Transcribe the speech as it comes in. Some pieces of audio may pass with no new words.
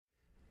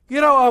With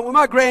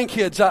my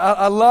grandkids,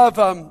 I love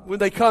when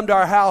they come to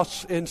our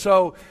house, and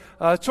so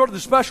sort of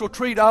the special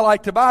treat I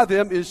like to buy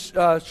them is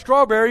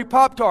strawberry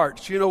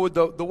Pop-Tarts, with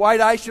the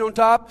white icing on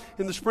top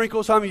and the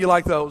sprinkles. How many of you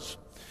like those?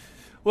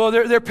 Well,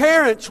 their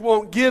parents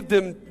won't give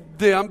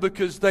them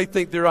because they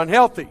think they're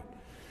unhealthy.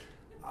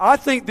 I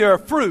think they're a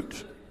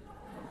fruit.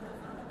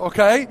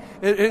 Okay?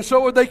 And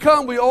so when they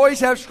come, we always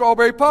have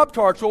strawberry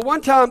Pop-Tarts. Well, one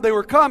time they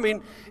were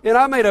coming, and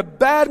I made a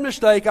bad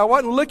mistake. I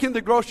wasn't looking at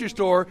the grocery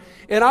store,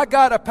 and I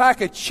got a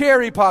pack of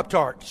cherry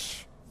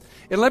Pop-Tarts.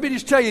 And let me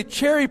just tell you,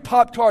 cherry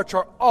Pop-Tarts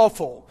are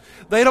awful.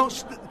 They're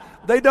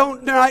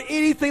not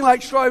anything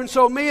like strawberry. And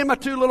so me and my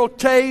two little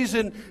Tays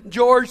and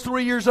George,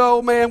 3 years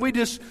old, man, we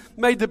just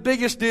made the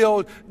biggest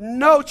deal.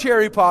 No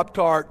cherry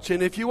Pop-Tarts.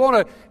 And if you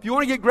want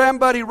to get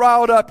Grandbuddy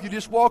riled up, you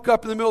just walk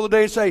up in the middle of the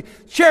day and say,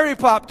 cherry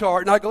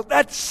Pop-Tart. And I go,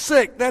 that's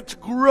sick. That's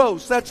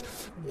gross. That's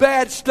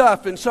bad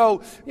stuff. And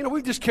so,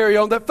 we just carry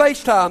on that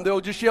FaceTime.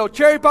 They'll just yell,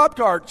 cherry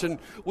Pop-Tarts, and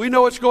we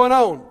know what's going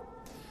on.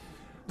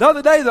 The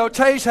other day, though,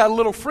 Taze had a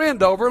little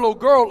friend over, a little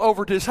girl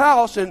over at his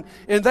house, and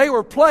they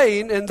were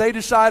playing, and they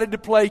decided to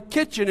play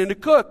kitchen and to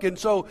cook. And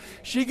so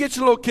she gets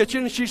a little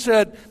kitchen, and she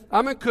said,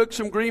 I'm going to cook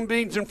some green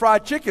beans and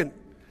fried chicken.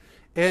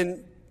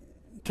 And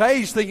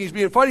Taze, thinking he's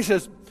being funny,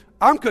 says,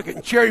 I'm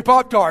cooking cherry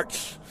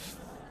Pop-Tarts.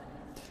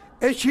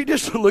 And she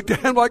just looked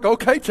at him like,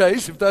 okay,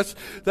 Chase, if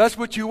that's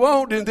what you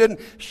want. And then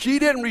she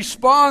didn't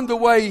respond the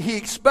way he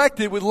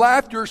expected with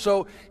laughter,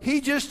 so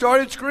he just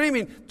started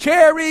screaming,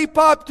 cherry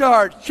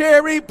Pop-Tarts,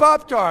 cherry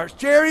Pop-Tarts,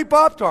 cherry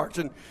Pop-Tarts.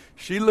 And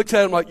she looks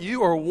at him like,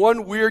 you are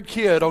one weird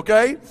kid,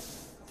 okay?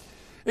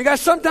 And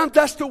guys, sometimes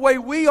that's the way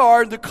we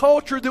are in the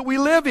culture that we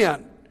live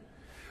in.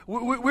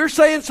 We're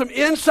saying some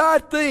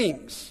inside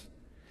things,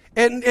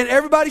 and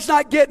everybody's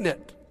not getting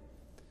it.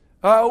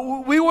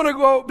 We want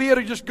to be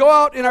able to just go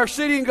out in our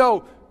city and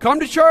go,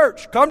 come to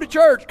church, come to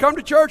church, come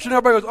to church. And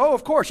everybody goes, oh,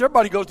 of course,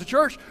 everybody goes to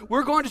church.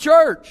 We're going to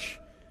church.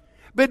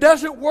 But it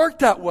doesn't work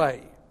that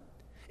way.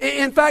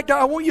 In fact,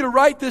 I want you to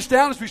write this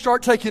down as we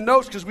start taking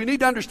notes, because we need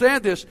to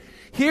understand this.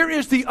 Here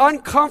is the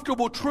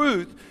uncomfortable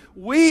truth.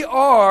 We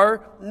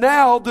are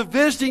now the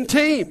visiting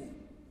team.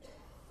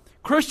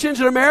 Christians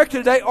in America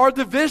today are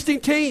the visiting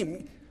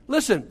team.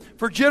 Listen,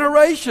 for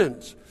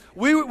generations,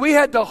 we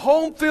had the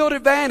home field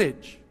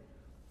advantage.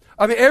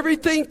 I mean,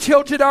 everything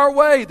tilted our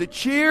way. The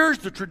cheers,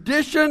 the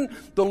tradition,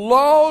 the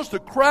laws, the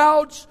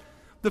crowds,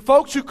 the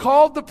folks who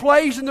called the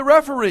plays and the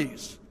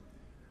referees.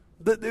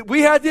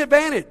 We had the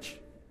advantage.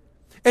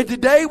 And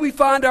today we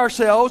find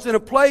ourselves in a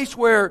place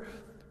where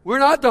we're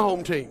not the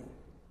home team.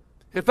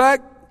 In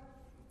fact,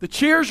 the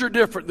cheers are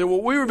different than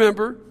what we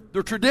remember.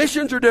 The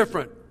traditions are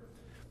different.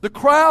 The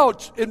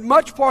crowds, in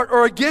much part,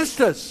 are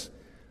against us.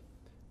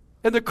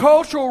 And the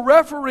cultural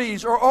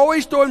referees are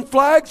always throwing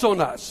flags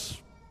on us.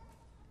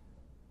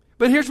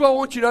 But here's what I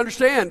want you to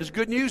understand. There's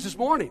good news this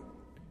morning.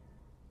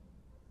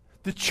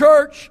 The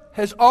church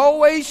has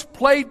always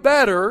played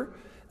better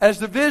as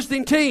the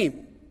visiting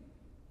team.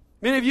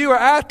 Many of you are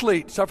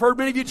athletes. I've heard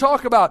many of you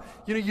talk about,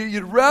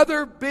 you'd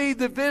rather be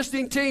the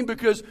visiting team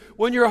because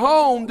when you're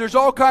home, there's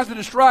all kinds of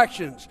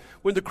distractions.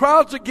 When the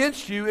crowd's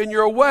against you and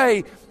you're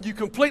away, you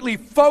completely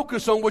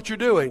focus on what you're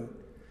doing.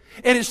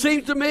 And it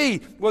seems to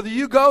me, whether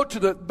you go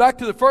back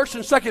to the 1st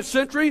and 2nd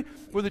century,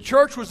 where the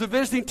church was the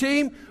visiting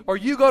team, or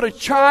you go to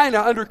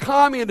China under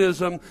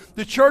communism,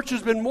 the church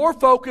has been more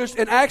focused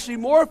and actually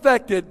more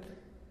effective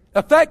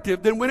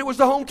than when it was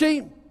the home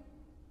team.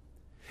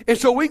 And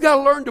so we've got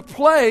to learn to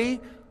play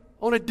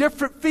on a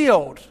different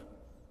field.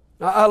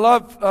 I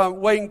love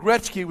Wayne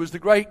Gretzky, was the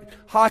great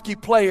hockey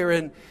player,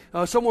 and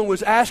someone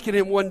was asking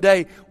him one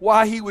day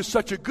why he was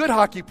such a good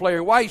hockey player,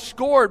 and why he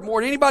scored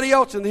more than anybody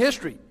else in the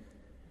history.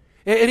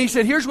 And he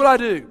said, here's what I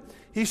do.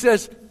 He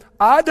says,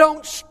 I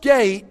don't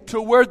skate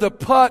to where the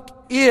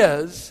puck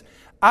is.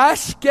 I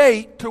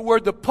skate to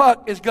where the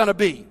puck is going to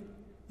be.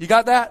 You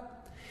got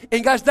that?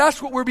 And guys,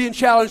 that's what we're being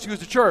challenged to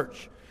as a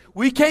church.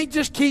 We can't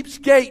just keep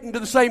skating to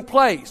the same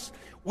place.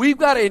 We've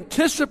got to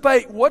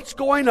anticipate what's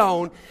going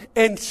on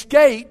and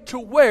skate to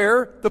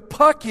where the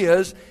puck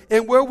is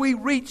and where we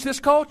reach this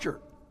culture.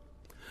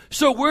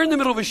 So we're in the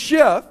middle of a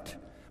shift,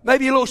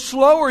 maybe a little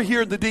slower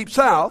here in the Deep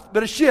South,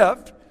 but a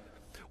shift,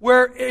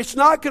 where it's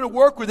not going to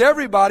work with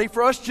everybody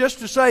for us just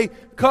to say,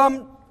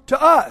 come to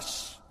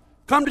us,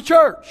 come to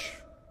church.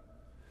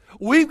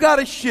 We've got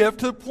to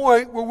shift to the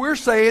point where we're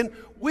saying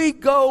we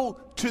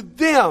go to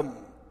them.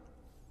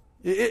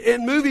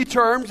 In movie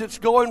terms, it's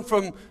going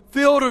from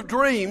Field of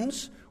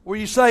Dreams, where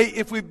you say,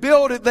 if we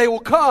build it, they will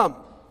come.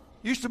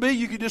 Used to be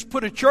you could just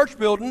put a church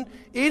building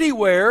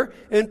anywhere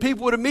and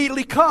people would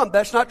immediately come.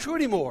 That's not true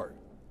anymore.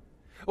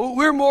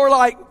 We're more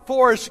like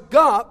Forrest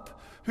Gump,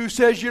 who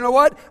says, you know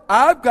what?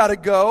 I've got to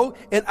go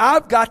and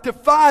I've got to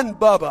find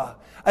Bubba.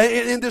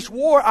 In this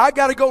war, I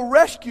got to go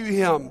rescue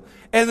him.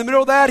 And in the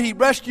middle of that, he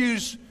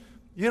rescues,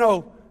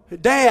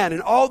 Dan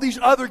and all these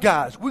other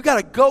guys. We've got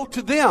to go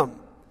to them.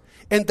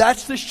 And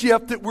that's the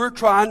shift that we're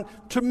trying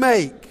to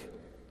make.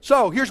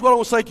 So here's what I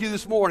want to say to you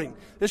this morning.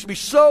 This will be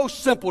so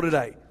simple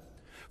today.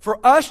 For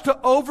us to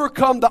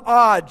overcome the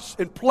odds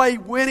and play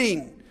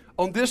winning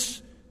on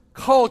this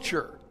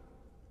culture,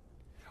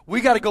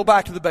 we got to go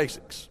back to the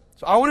basics.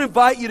 So I want to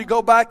invite you to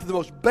go back to the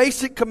most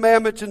basic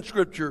commandments in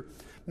Scripture,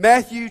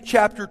 Matthew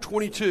chapter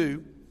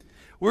 22.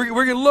 We're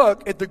going to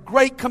look at the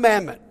great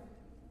commandment.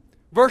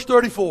 Verse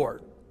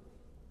 34.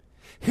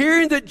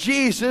 Hearing that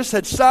Jesus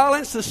had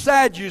silenced the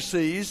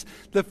Sadducees,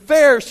 the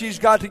Pharisees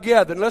got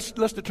together. And let's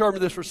determine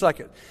this for a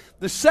second.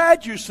 The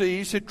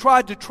Sadducees had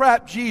tried to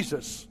trap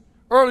Jesus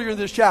earlier in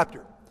this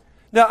chapter.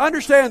 Now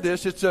understand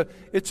this,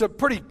 it's a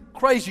pretty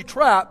crazy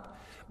trap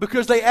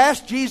because they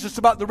asked Jesus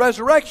about the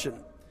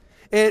resurrection.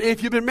 And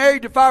if you've been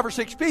married to 5 or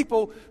 6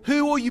 people,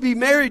 who will you be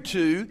married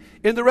to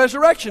in the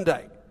resurrection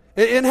day?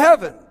 In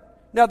heaven.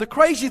 Now, the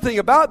crazy thing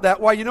about that,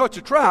 why you know it's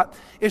a trap,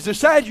 is the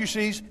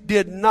Sadducees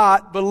did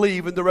not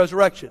believe in the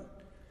resurrection.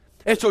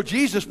 And so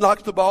Jesus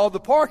knocks the ball in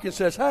the park and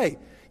says, hey,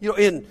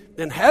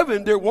 in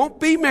heaven there won't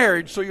be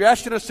marriage, so you're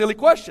asking a silly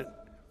question.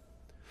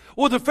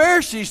 Well, the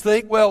Pharisees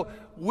think, well,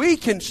 we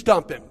can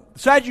stump him. The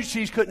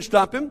Sadducees couldn't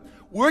stump him.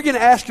 We're going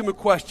to ask him a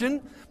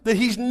question that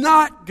he's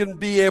not going to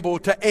be able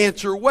to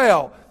answer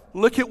well.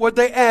 Look at what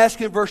they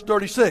ask in verse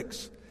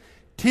 36.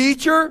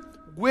 Teacher,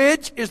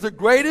 which is the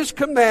greatest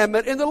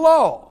commandment in the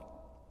law?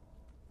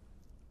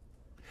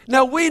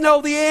 Now, we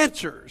know the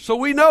answer, so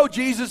we know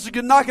Jesus is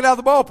going to knock it out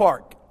of the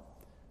ballpark.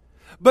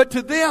 But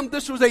to them,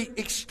 this was an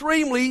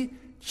extremely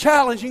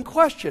challenging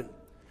question.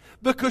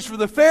 Because for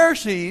the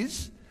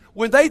Pharisees,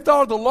 when they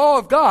thought of the law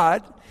of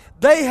God,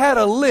 they had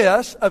a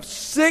list of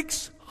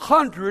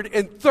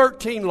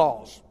 613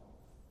 laws.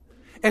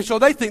 And so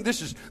they think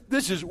this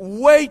is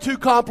way too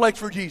complex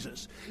for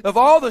Jesus. Of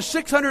all the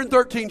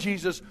 613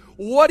 Jesus,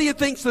 what do you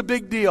think's the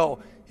big deal?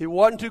 It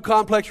wasn't too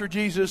complex for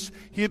Jesus.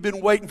 He had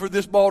been waiting for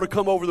this ball to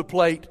come over the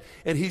plate,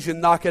 and he's going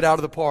to knock it out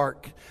of the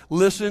park.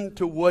 Listen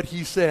to what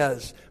he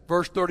says.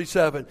 Verse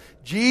 37.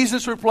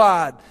 Jesus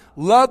replied,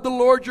 love the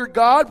Lord your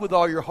God with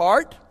all your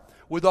heart,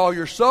 with all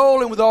your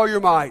soul, and with all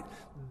your might.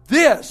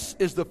 This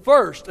is the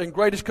first and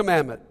greatest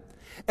commandment.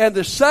 And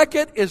the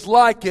second is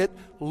like it,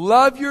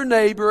 love your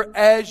neighbor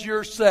as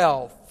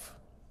yourself.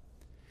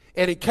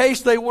 And in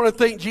case they want to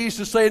think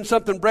Jesus is saying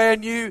something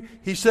brand new,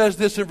 he says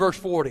this in verse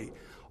 40.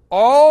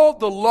 All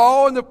the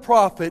law and the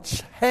prophets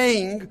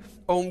hang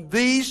on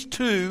these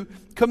 2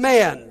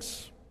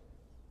 commands.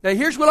 Now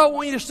here's what I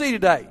want you to see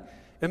today.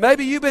 And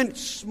maybe you've been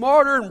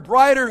smarter and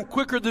brighter and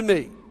quicker than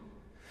me.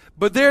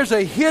 But there's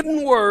a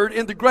hidden word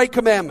in the great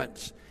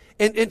commandments.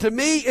 And to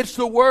me, it's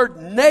the word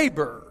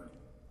neighbor.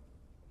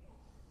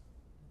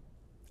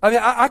 I mean,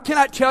 I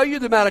cannot tell you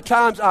the amount of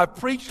times I've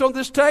preached on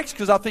this text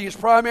because I think it's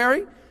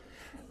primary.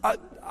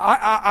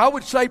 I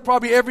would say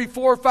probably every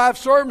 4 or 5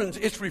 sermons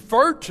it's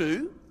referred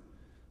to.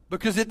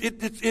 Because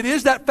it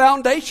is that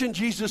foundation,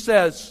 Jesus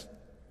says.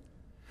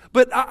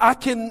 But I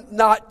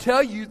cannot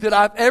tell you that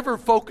I've ever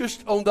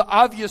focused on the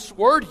obvious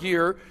word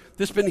here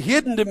that's been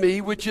hidden to me,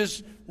 which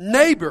is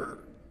neighbor.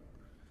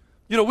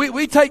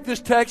 We take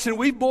this text and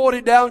we boiled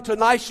it down to a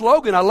nice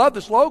slogan. I love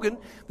the slogan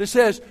that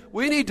says,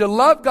 we need to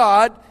love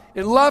God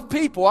and love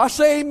people. I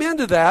say amen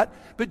to that.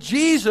 But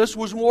Jesus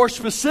was more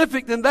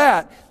specific than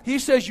that. He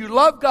says you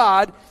love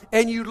God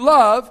and you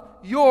love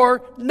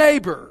your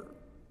neighbor.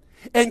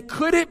 And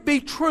could it be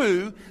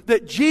true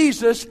that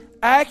Jesus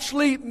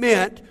actually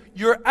meant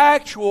your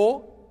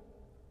actual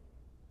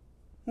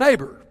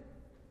neighbor?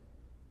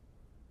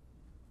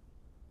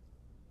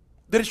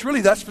 That it's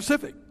really that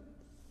specific.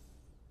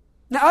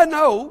 Now, I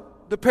know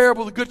the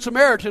parable of the Good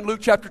Samaritan, Luke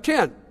chapter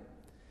 10.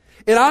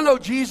 And I know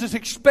Jesus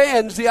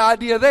expands the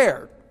idea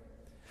there.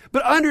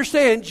 But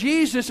understand,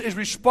 Jesus is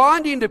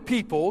responding to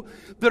people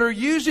that are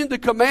using the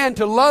command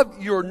to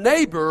love your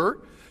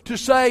neighbor to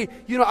say,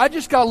 I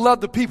just got to love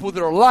the people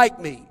that are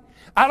like me.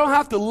 I don't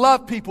have to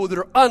love people that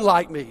are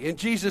unlike me. And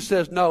Jesus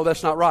says, no,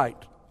 that's not right.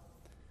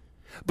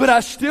 But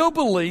I still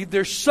believe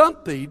there's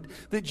something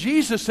that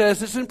Jesus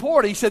says is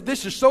important. He said,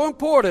 this is so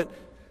important.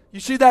 You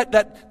see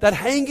that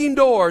hanging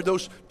door,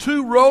 those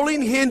 2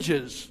 rolling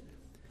hinges.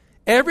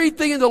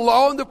 Everything in the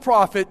law and the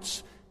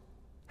prophets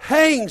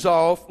hangs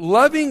off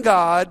loving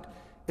God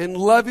and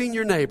loving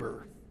your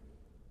neighbor.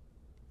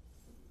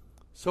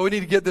 So we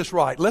need to get this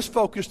right. Let's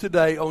focus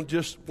today on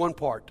just one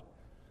part.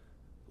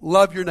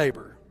 Love your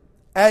neighbor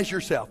as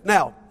yourself.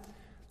 Now,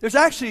 there's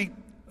actually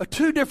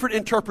 2 different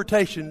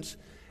interpretations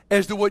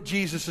as to what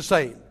Jesus is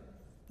saying.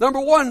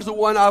 Number one is the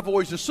one I've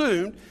always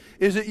assumed,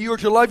 is that you are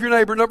to love your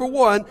neighbor, number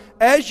one,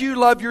 as you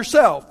love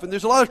yourself. And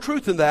there's a lot of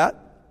truth in that.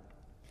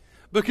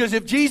 Because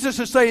if Jesus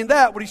is saying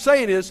that, what he's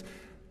saying is,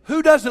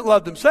 who doesn't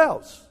love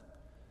themselves?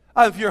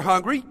 If you're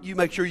hungry, you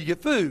make sure you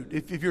get food.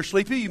 If you're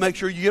sleepy, you make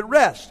sure you get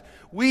rest.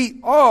 We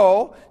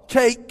all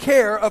take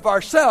care of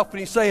ourselves. And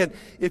he's saying,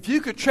 if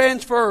you could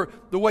transfer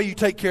the way you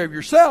take care of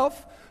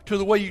yourself to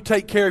the way you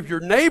take care of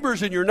your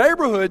neighbors in your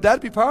neighborhood,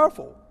 that'd be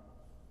powerful.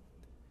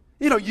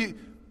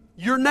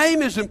 Your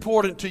name is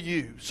important to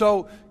you.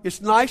 So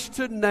it's nice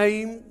to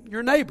name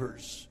your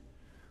neighbors.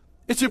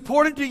 It's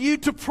important to you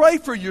to pray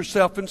for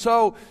yourself. And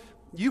so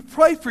you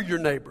pray for your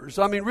neighbors.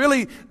 I mean,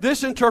 really,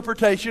 this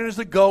interpretation is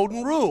the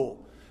golden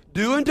rule.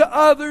 Do unto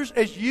others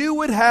as you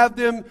would have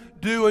them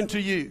do unto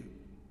you.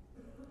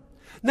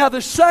 Now,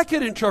 the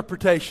second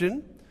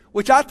interpretation,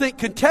 which I think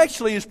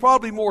contextually is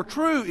probably more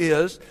true,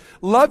 is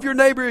love your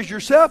neighbor as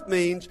yourself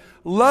means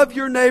love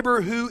your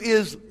neighbor who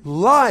is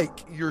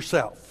like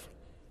yourself.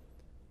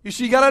 You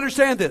see, you got to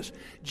understand this.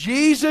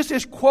 Jesus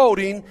is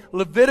quoting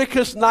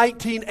Leviticus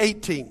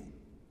 19:18.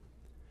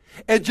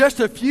 And just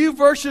a few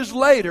verses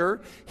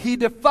later, he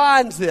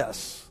defines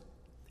this.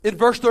 In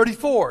verse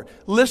 34,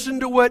 listen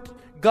to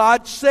what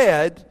God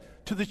said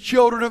to the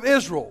children of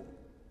Israel.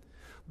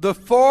 The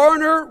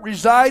foreigner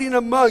residing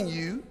among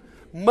you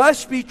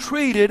must be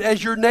treated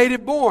as your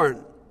native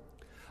born.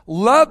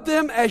 Love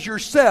them as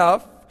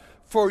yourself,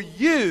 for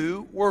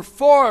you were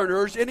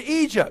foreigners in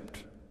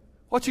Egypt.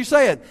 What's he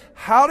saying?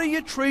 How do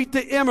you treat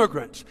the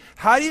immigrants?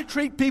 How do you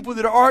treat people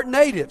that aren't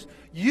natives?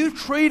 You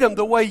treat them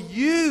the way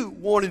you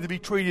wanted to be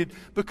treated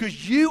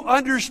because you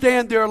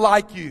understand they're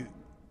like you.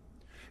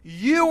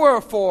 You were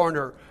a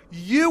foreigner.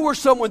 You were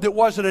someone that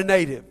wasn't a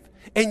native.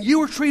 And you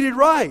were treated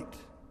right.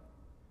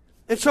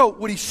 And so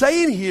what he's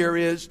saying here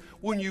is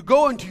when you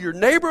go into your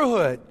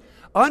neighborhood,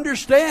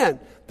 understand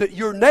that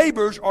your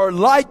neighbors are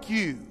like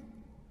you.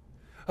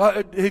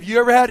 Have you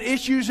ever had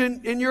issues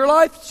in your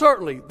life?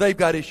 Certainly, they've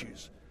got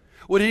issues.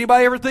 Would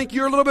anybody ever think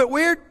you're a little bit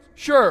weird?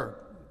 Sure.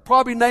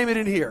 Probably name it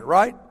in here,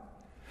 right?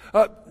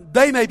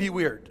 They may be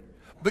weird.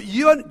 But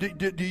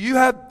do you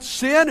have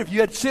sin? Have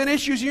you had sin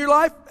issues in your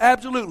life?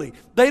 Absolutely.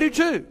 They do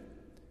too.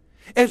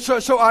 And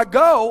so I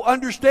go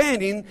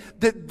understanding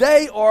that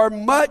they are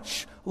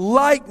much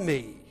like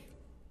me.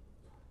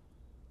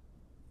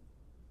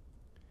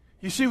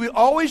 You see, we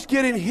always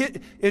get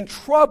in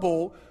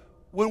trouble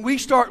when we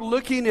start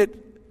looking at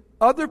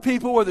other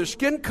people, whether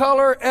skin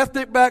color,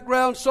 ethnic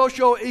background,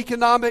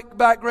 socioeconomic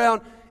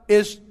background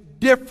is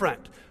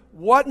different.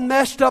 What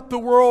messed up the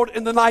world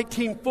in the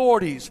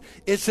 1940s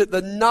is that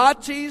the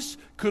Nazis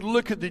could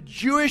look at the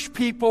Jewish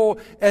people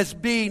as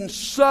being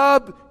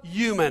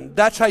subhuman.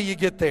 That's how you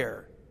get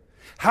there.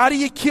 How do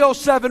you kill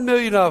 7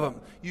 million of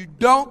them? You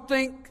don't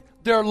think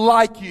they're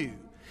like you.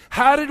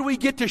 How did we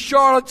get to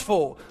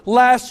Charlottesville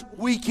last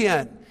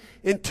weekend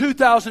in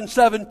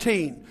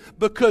 2017?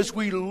 Because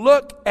we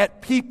look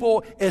at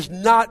people as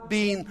not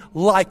being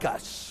like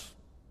us.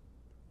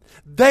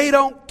 They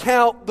don't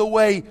count the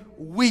way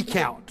we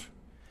count.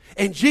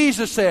 And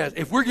Jesus says,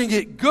 if we're going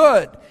to get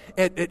good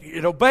at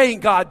obeying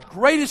God's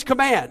greatest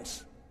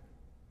commands,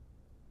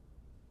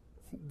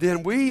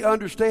 then we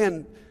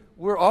understand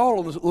we're all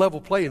on the level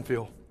playing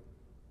field.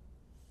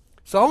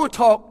 So I want to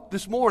talk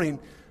this morning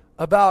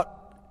about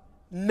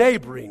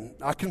neighboring.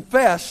 I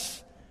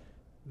confess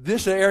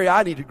this is an area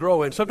I need to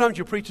grow in. Sometimes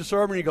you preach a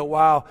sermon and you go,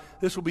 wow,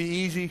 this will be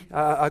easy.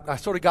 I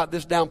sort of got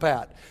this down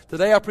pat.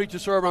 Today I preach a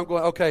sermon, I'm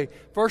going, okay,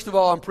 first of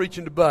all, I'm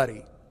preaching to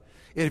Buddy.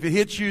 And if it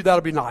hits you,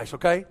 that'll be nice,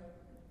 okay?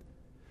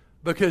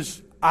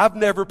 Because I've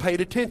never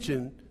paid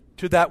attention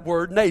to that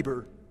word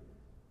neighbor.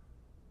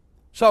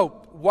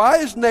 So, why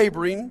is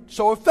neighboring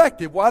so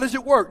effective? Why does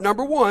it work?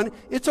 Number one,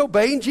 it's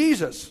obeying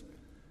Jesus.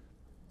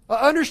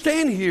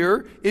 Understand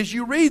here, as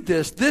you read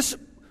this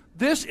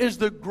is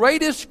the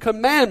greatest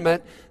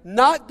commandment,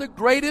 not the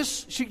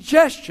greatest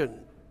suggestion.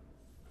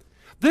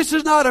 This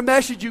is not a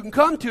message you can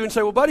come to and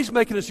say, well, Buddy's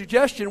making a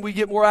suggestion, we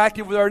get more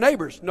active with our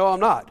neighbors. No, I'm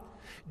not.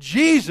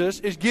 Jesus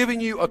is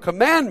giving you a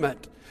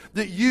commandment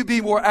that you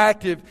be more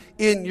active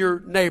in your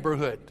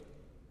neighborhood.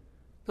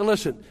 Now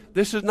listen,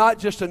 this is not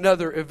just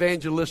another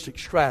evangelistic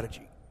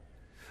strategy.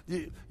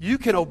 You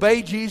can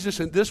obey Jesus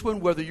in this one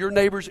whether your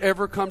neighbors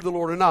ever come to the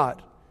Lord or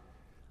not.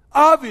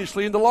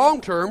 Obviously, in the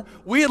long term,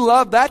 we'd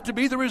love that to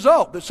be the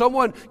result, that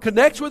someone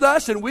connects with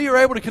us and we are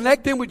able to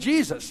connect them with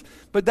Jesus.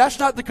 But that's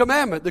not the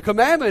commandment. The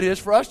commandment is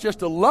for us just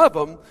to love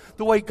them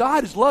the way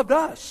God has loved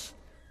us.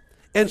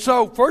 And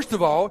so, first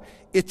of all,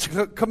 it's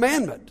a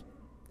commandment.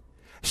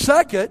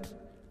 Second,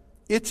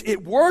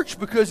 it works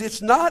because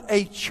it's not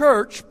a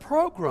church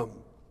program.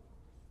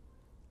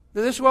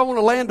 Now, this is what I want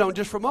to land on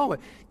just for a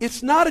moment.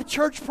 It's not a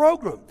church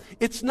program.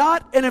 It's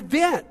not an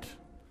event.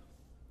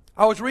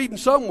 I was reading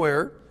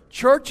somewhere,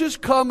 churches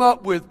come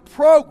up with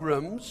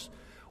programs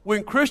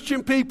when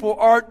Christian people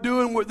aren't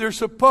doing what they're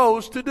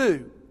supposed to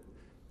do.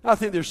 I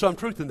think there's some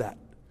truth in that.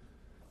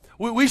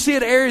 We see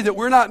an area that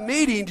we're not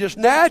meeting just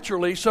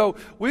naturally, so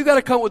we've got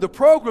to come up with a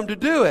program to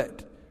do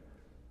it.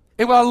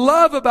 And what I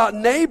love about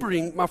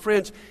neighboring, my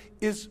friends,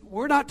 is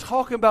we're not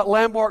talking about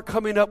Landmark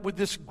coming up with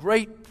this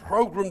great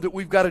program that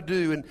we've got to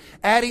do and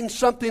adding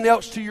something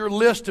else to your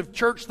list of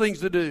church things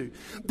to do.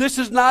 This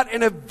is not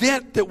an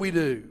event that we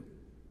do.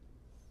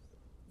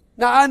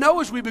 Now, I know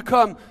as we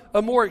become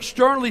a more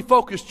externally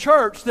focused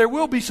church, there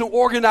will be some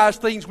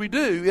organized things we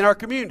do in our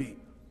community,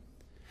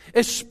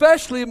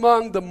 especially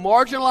among the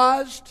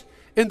marginalized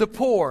and the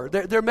poor.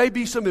 There may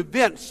be some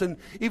events and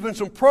even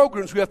some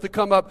programs we have to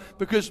come up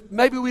because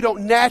maybe we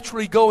don't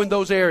naturally go in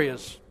those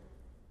areas.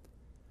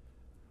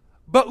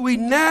 But we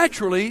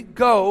naturally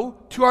go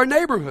to our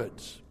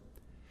neighborhoods.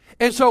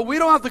 And so we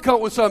don't have to come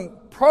up with some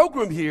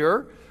program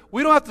here.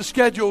 We don't have to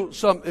schedule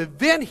some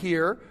event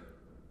here.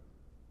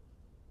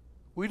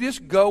 We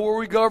just go where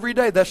we go every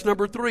day. That's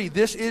number 3.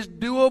 This is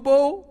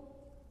doable.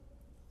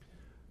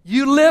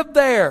 You live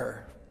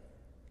there.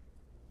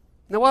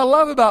 Now, what I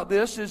love about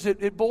this is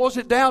it boils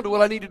it down to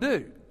what I need to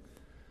do.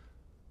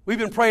 We've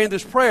been praying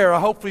this prayer.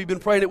 Hopefully you've been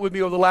praying it with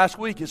me over the last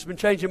week. It's been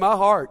changing my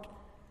heart.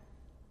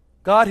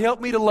 God,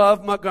 help me to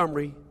love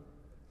Montgomery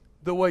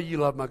the way you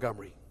love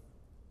Montgomery.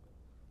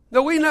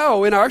 Now, we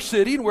know in our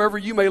city and wherever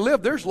you may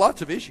live, there's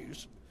lots of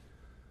issues.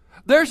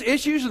 There's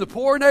issues in the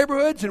poor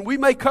neighborhoods, and we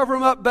may cover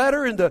them up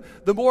better in the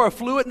more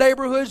affluent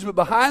neighborhoods, but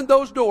behind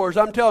those doors,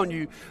 I'm telling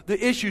you,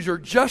 the issues are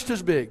just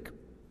as big.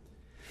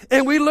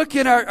 And we look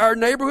in our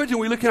neighborhoods and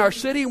we look in our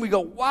city and we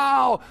go,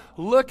 wow,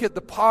 look at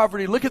the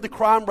poverty, look at the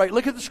crime rate,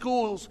 look at the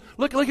schools,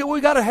 look at what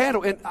we got to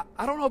handle. And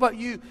I don't know about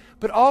you,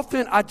 but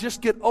often I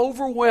just get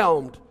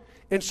overwhelmed.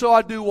 And so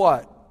I do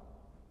what?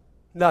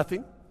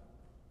 Nothing.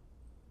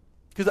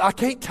 Because I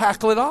can't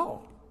tackle it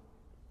all.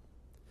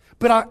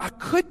 But I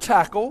could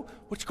tackle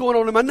what's going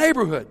on in my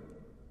neighborhood.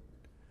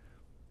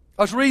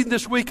 I was reading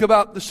this week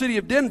about the city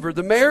of Denver.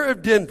 The mayor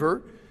of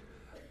Denver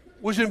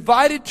was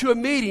invited to a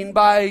meeting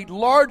by a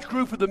large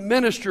group of the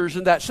ministers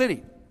in that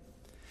city.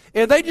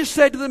 And they just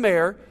said to the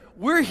mayor,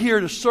 we're here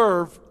to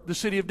serve the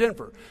city of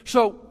Denver.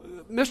 So,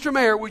 Mr.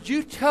 Mayor, would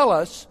you tell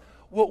us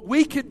what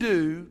we could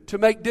do to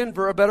make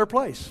Denver a better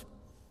place?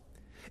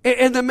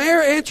 And the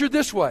mayor answered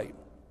this way.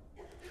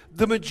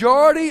 The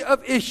majority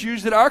of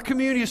issues that our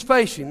community is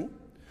facing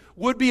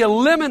would be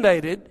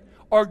eliminated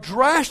or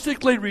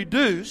drastically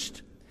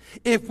reduced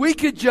if we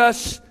could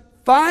just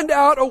find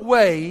out a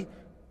way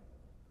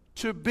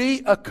to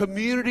be a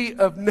community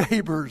of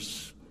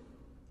neighbors.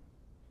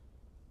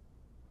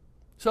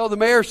 So the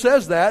mayor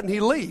says that and he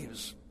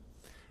leaves.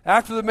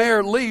 After the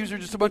mayor leaves,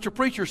 there's just a bunch of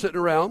preachers sitting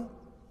around.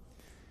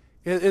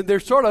 And they're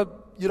sort of,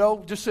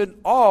 just in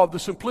awe of the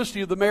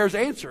simplicity of the mayor's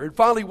answer. And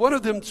finally, one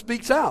of them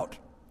speaks out.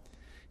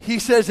 He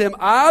says, am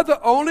I the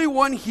only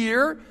one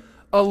here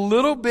a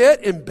little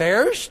bit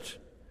embarrassed?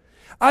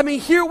 I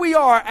mean, here we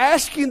are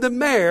asking the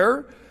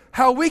mayor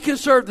how we can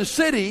serve the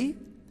city,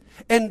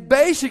 and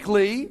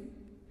basically,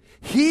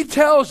 he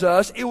tells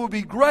us it would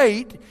be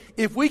great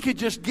if we could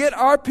just get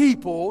our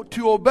people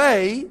to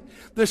obey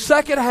the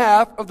second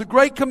half of the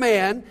Great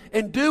Command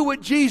and do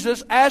what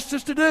Jesus asked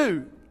us to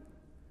do.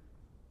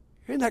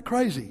 Isn't that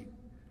crazy?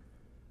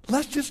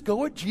 Let's just go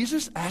what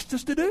Jesus asked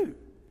us to do.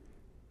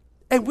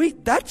 And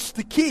that's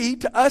the key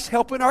to us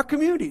helping our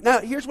community. Now,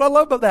 here's what I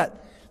love about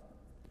that.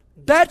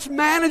 That's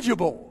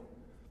manageable.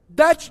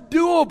 That's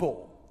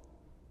doable.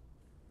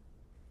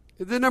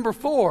 And then number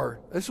 4,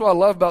 this is what I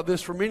love about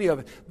this for many of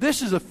us.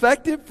 This is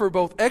effective for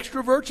both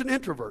extroverts and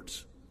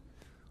introverts.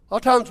 A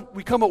lot of times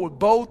we come up with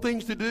bold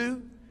things to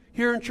do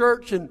here in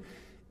church, and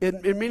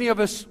many of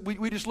us,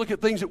 we just look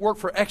at things that work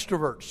for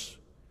extroverts.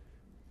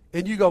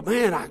 And you go,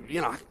 man,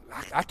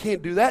 I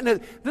can't do that.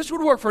 And this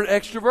would work for an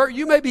extrovert.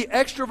 You may be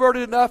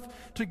extroverted enough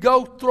to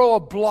go throw a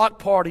block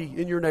party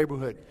in your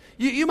neighborhood.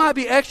 You might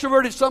be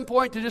extroverted at some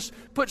point to just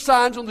put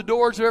signs on the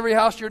doors of every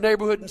house in your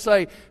neighborhood and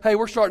say, hey,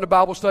 we're starting a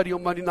Bible study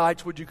on Monday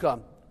nights. Would you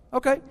come?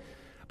 Okay.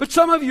 But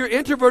some of you are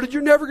introverted.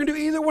 You're never going to do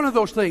either one of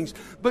those things.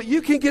 But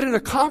you can get in a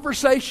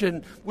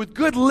conversation with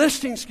good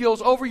listening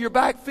skills over your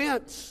back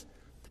fence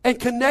and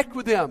connect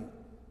with them.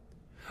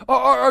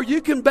 Or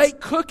you can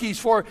bake cookies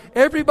for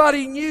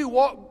everybody new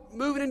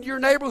moving into your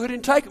neighborhood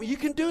and take them. You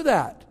can do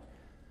that.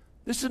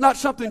 This is not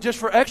something just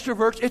for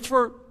extroverts. It's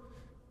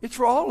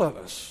for all of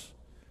us.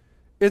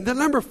 And then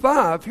number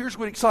 5, here's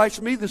what excites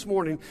me this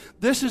morning.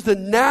 This is the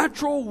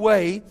natural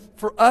way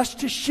for us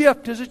to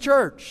shift as a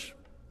church.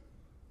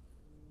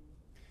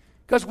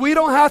 Because we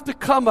don't have to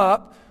come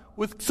up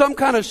with some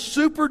kind of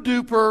super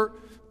duper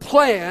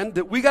plan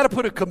that we got to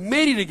put a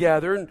committee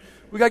together and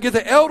we got to get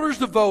the elders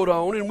to vote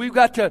on, and we've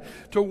got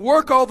to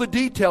work all the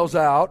details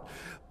out.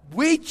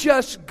 We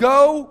just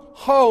go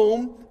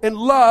home and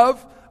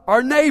love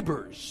our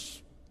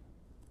neighbors.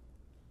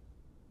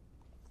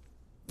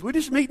 We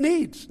just meet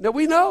needs. Now,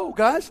 we know,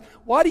 guys,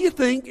 why do you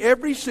think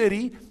every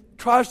city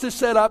tries to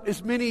set up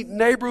as many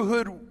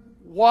neighborhood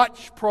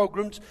watch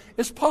programs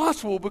as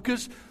possible?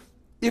 Because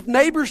if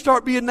neighbors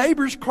start being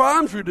neighbors,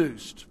 crime's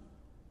reduced.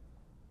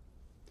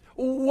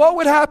 What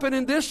would happen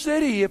in this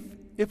city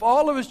if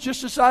all of us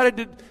just decided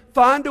to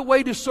find a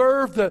way to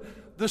serve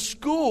the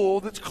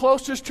school that's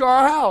closest to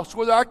our house,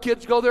 whether our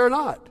kids go there or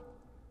not?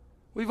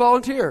 We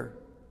volunteer.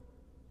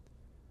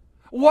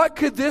 What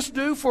could this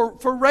do for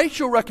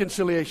racial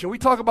reconciliation? We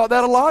talk about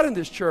that a lot in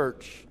this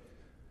church.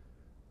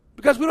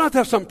 Because we don't have to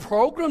have some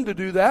program to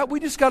do that.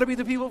 We just got to be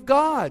the people of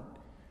God.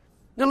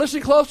 Now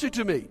listen closely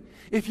to me.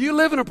 If you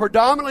live in a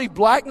predominantly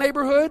black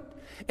neighborhood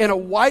and a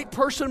white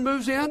person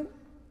moves in,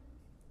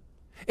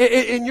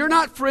 and you're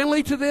not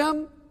friendly to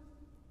them,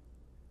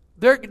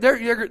 they're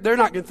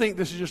not going to think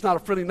this is just not a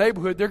friendly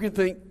neighborhood. They're going to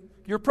think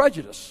you're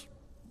prejudiced.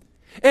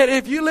 And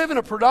if you live in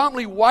a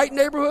predominantly white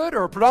neighborhood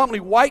or a predominantly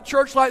white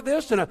church like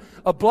this and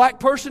a black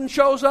person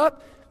shows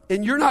up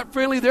and you're not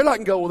friendly, they're not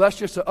going to go, well, that's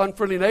just an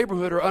unfriendly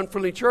neighborhood or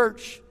unfriendly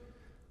church.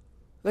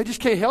 They just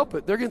can't help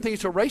it. They're going to think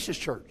it's a racist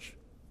church.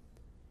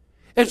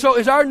 And so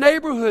as our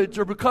neighborhoods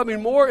are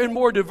becoming more and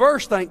more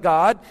diverse, thank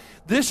God,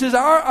 this is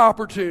our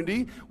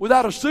opportunity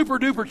without a super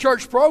duper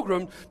church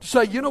program to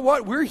say, you know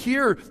what, we're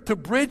here to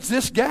bridge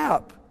this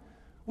gap.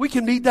 we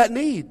can meet that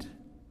need.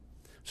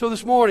 So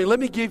this morning,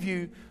 let me give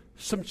you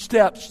some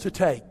steps to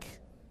take.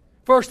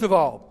 First of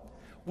all,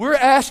 we're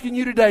asking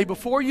you today,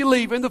 before you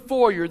leave in the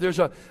foyer, there's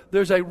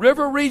a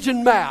river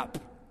region map.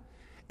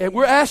 And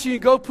we're asking you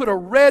to go put a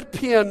red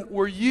pin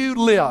where you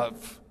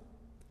live.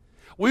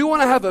 We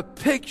want to have a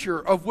picture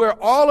of where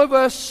all of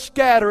us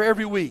scatter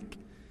every week.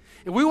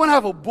 And we want to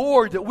have a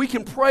board that we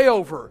can pray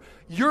over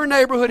your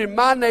neighborhood and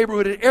my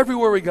neighborhood and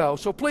everywhere we go.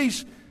 So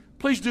please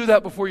do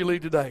that before you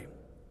leave today.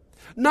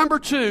 Number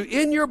 2,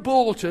 in your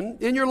bulletin,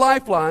 in your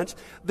lifelines,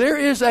 there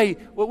is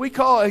what we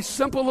call a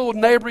simple little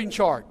neighboring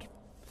chart.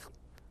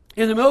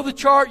 In the middle of the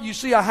chart, you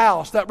see a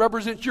house that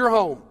represents your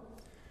home.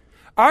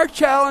 Our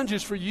challenge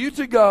is for you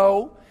to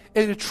go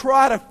and to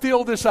try to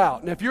fill this out.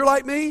 And if you're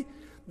like me,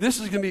 this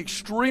is going to be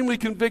extremely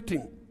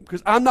convicting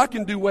because I'm not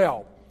going to do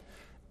well.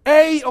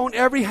 A on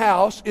every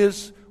house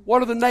is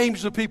what are the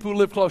names of people who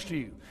live close to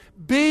you.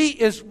 B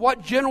is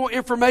what general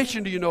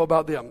information do you know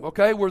about them,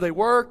 okay? Where they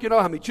work,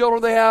 how many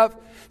children they have.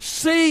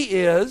 C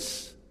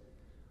is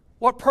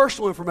what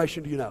personal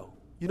information do you know?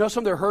 You know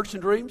some of their hurts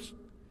and dreams?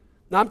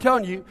 Now I'm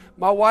telling you,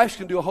 my wife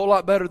can do a whole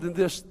lot better than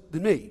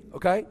me,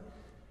 okay?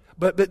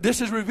 But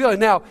this is revealing.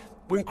 Now,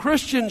 when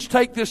Christians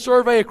take this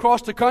survey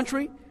across the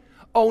country,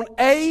 on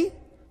A,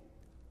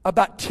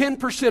 about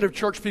 10% of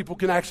church people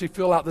can actually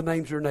fill out the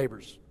names of their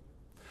neighbors.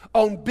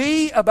 On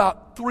B,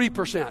 about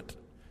 3%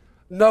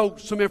 know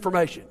some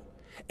information.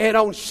 And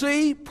on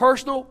C,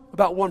 personal,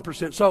 about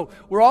 1%. So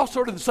we're all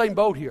sort of the same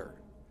boat here.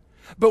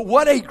 But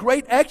what a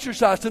great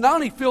exercise to not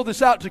only fill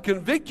this out to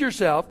convict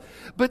yourself,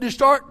 but to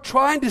start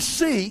trying to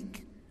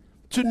seek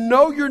to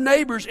know your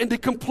neighbors and to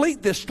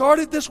complete this. Start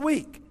it this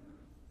week.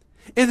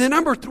 And then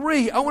number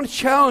 3, I want to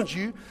challenge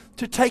you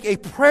to take a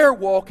prayer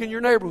walk in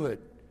your neighborhood.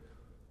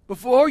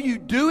 Before you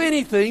do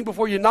anything,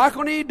 before you knock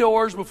on any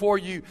doors, before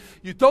you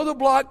throw the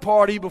block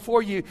party,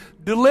 before you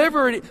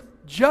deliver it,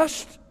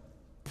 just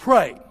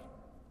pray.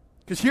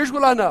 Because here's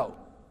what I know.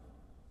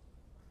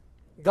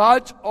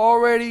 God's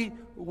already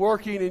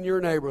working in your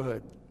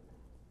neighborhood.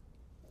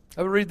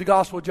 I read the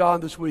Gospel of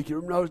John this week.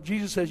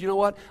 Jesus says, you know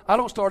what? I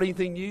don't start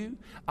anything new.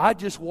 I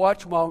just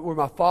watch where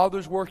my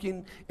Father's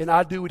working, and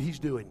I do what He's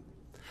doing.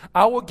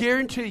 I will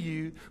guarantee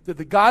you that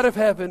the God of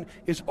heaven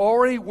is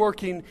already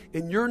working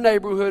in your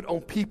neighborhood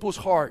on people's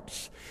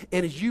hearts.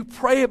 And as you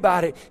pray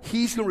about it,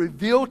 He's going to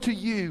reveal to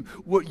you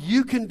what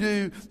you can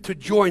do to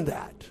join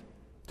that.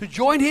 To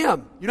join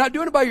Him. You're not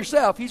doing it by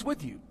yourself. He's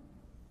with you.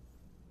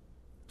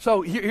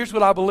 So here's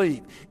what I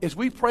believe. As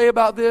we pray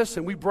about this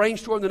and we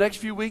brainstorm the next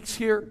few weeks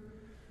here,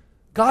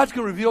 God's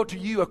going to reveal to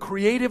you a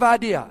creative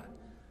idea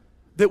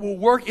that will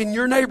work in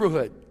your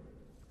neighborhood.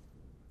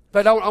 In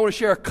fact, I want to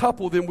share a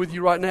couple of them with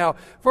you right now.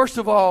 First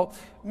of all,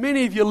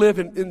 many of you live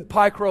in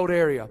Pike Road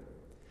area.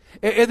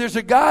 And there's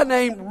a guy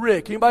named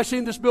Rick. Anybody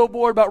seen this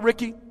billboard about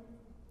Ricky?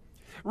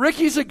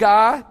 Ricky's a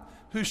guy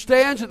who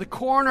stands at the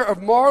corner of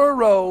Marler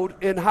Road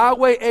and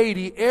Highway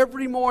 80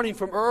 every morning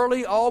from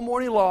early all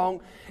morning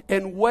long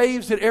and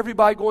waves at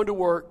everybody going to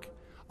work.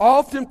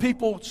 Often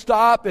people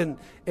stop and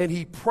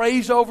he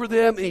prays over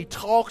them and he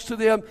talks to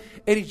them.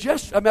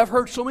 And I've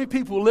heard so many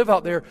people who live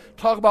out there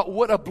talk about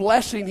what a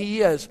blessing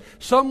he is.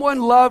 Someone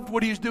loved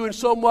what he's doing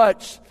so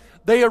much,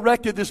 they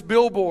erected this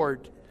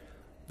billboard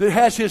that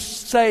has his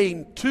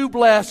saying, "Too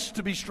blessed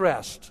to be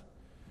stressed."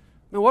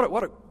 Now,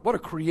 what a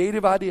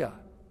creative idea.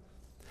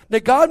 Now,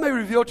 God may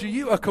reveal to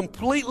you a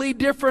completely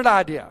different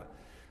idea.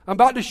 I'm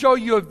about to show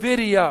you a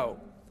video.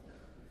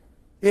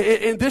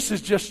 And this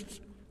is just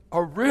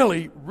a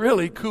really,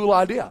 really cool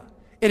idea.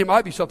 And it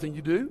might be something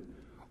you do,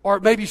 or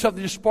it may be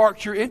something that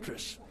sparks your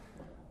interest.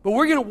 But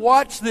we're going to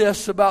watch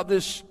this about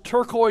this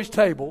turquoise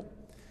table,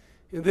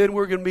 and then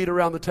we're going to meet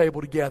around the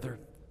table together.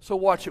 So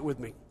watch it with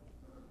me.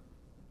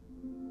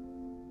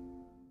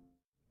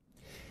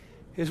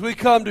 As we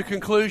come to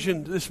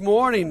conclusion this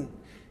morning,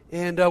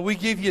 and we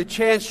give you a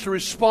chance to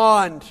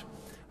respond,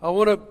 I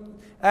want to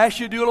ask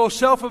you to do a little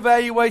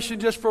self-evaluation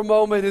just for a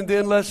moment, and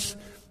then let's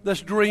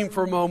dream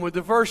for a moment.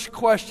 The first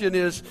question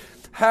is,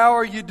 how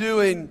are you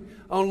doing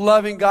on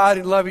loving God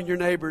and loving your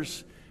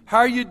neighbors? How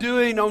are you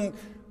doing on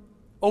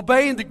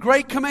obeying the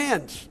great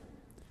commands?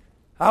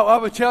 I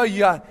would tell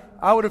you,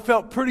 I would have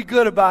felt pretty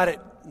good about it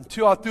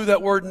until I threw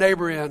that word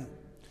neighbor in.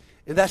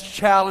 And that's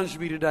challenged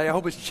me today. I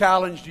hope it's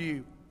challenged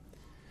you.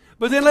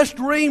 But then let's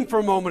dream for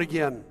a moment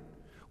again.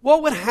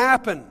 What would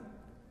happen?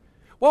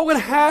 What would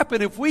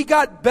happen if we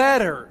got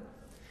better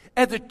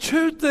at the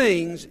 2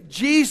 things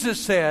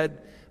Jesus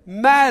said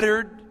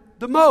mattered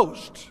the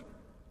most?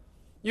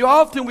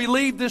 Often we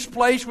leave this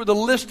place with a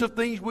list of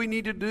things we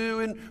need to do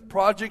and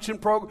projects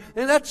and programs,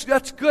 and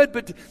that's good.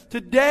 But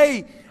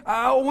today,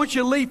 I want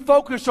you to leave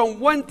focused on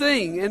one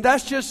thing, and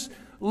that's just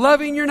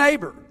loving your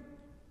neighbor.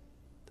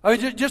 I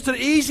mean, just an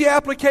easy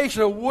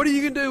application of what are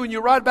you going to do when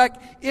you ride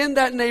back in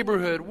that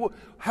neighborhood?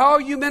 How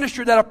are you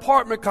minister that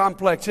apartment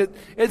complex, at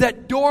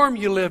that dorm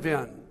you live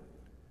in?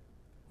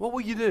 What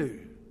will you do?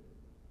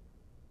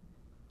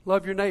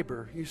 Love your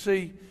neighbor. You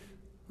see,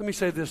 let me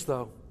say this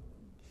though.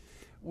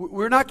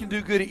 We're not going to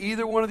do good at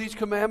either one of these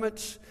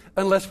commandments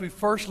unless we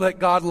first let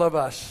God love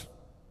us.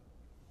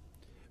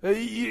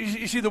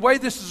 You see, the way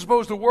this is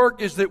supposed to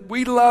work is that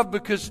we love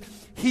because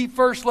He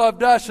first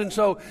loved us. And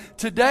so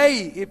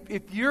today,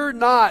 if you're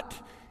not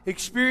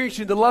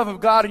experiencing the love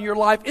of God in your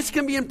life, it's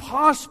going to be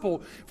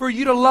impossible for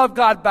you to love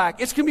God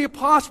back. It's going to be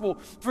impossible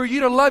for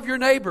you to love your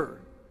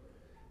neighbor.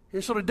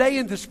 And so today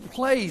in this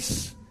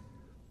place,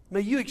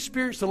 may you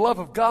experience the love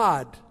of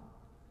God.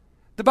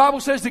 The Bible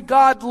says that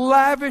God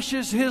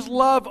lavishes His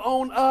love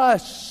on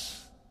us.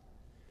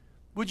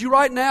 Would you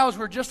right now, as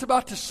we're just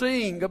about to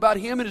sing about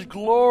Him and His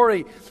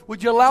glory,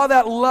 would you allow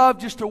that love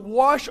just to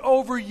wash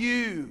over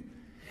you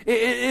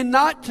and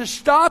not to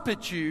stop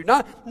at you,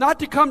 not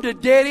to come to a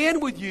dead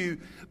end with you,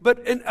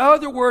 but in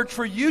other words,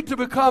 for you to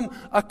become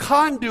a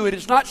conduit.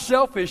 It's not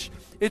selfish.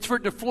 It's for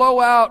it to flow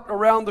out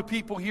around the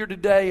people here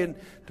today and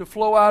to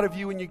flow out of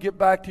you when you get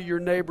back to your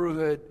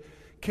neighborhood.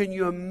 Can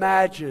you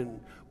imagine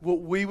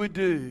what we would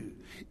do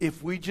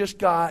if we just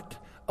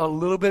got a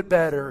little bit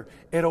better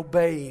at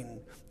obeying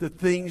the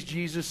things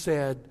Jesus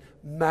said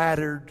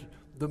mattered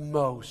the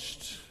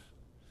most?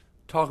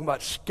 Talking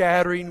about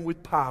scattering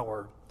with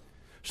power.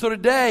 So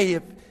today,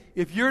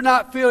 if you're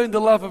not feeling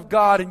the love of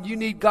God and you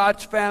need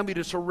God's family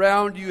to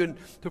surround you and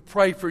to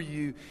pray for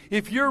you,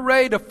 if you're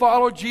ready to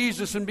follow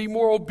Jesus and be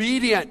more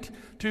obedient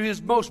to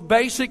His most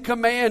basic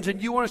commands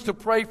and you want us to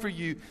pray for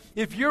you,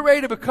 if you're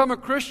ready to become a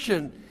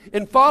Christian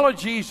and follow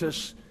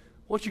Jesus,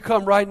 won't you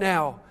come right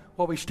now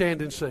while we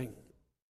stand and sing?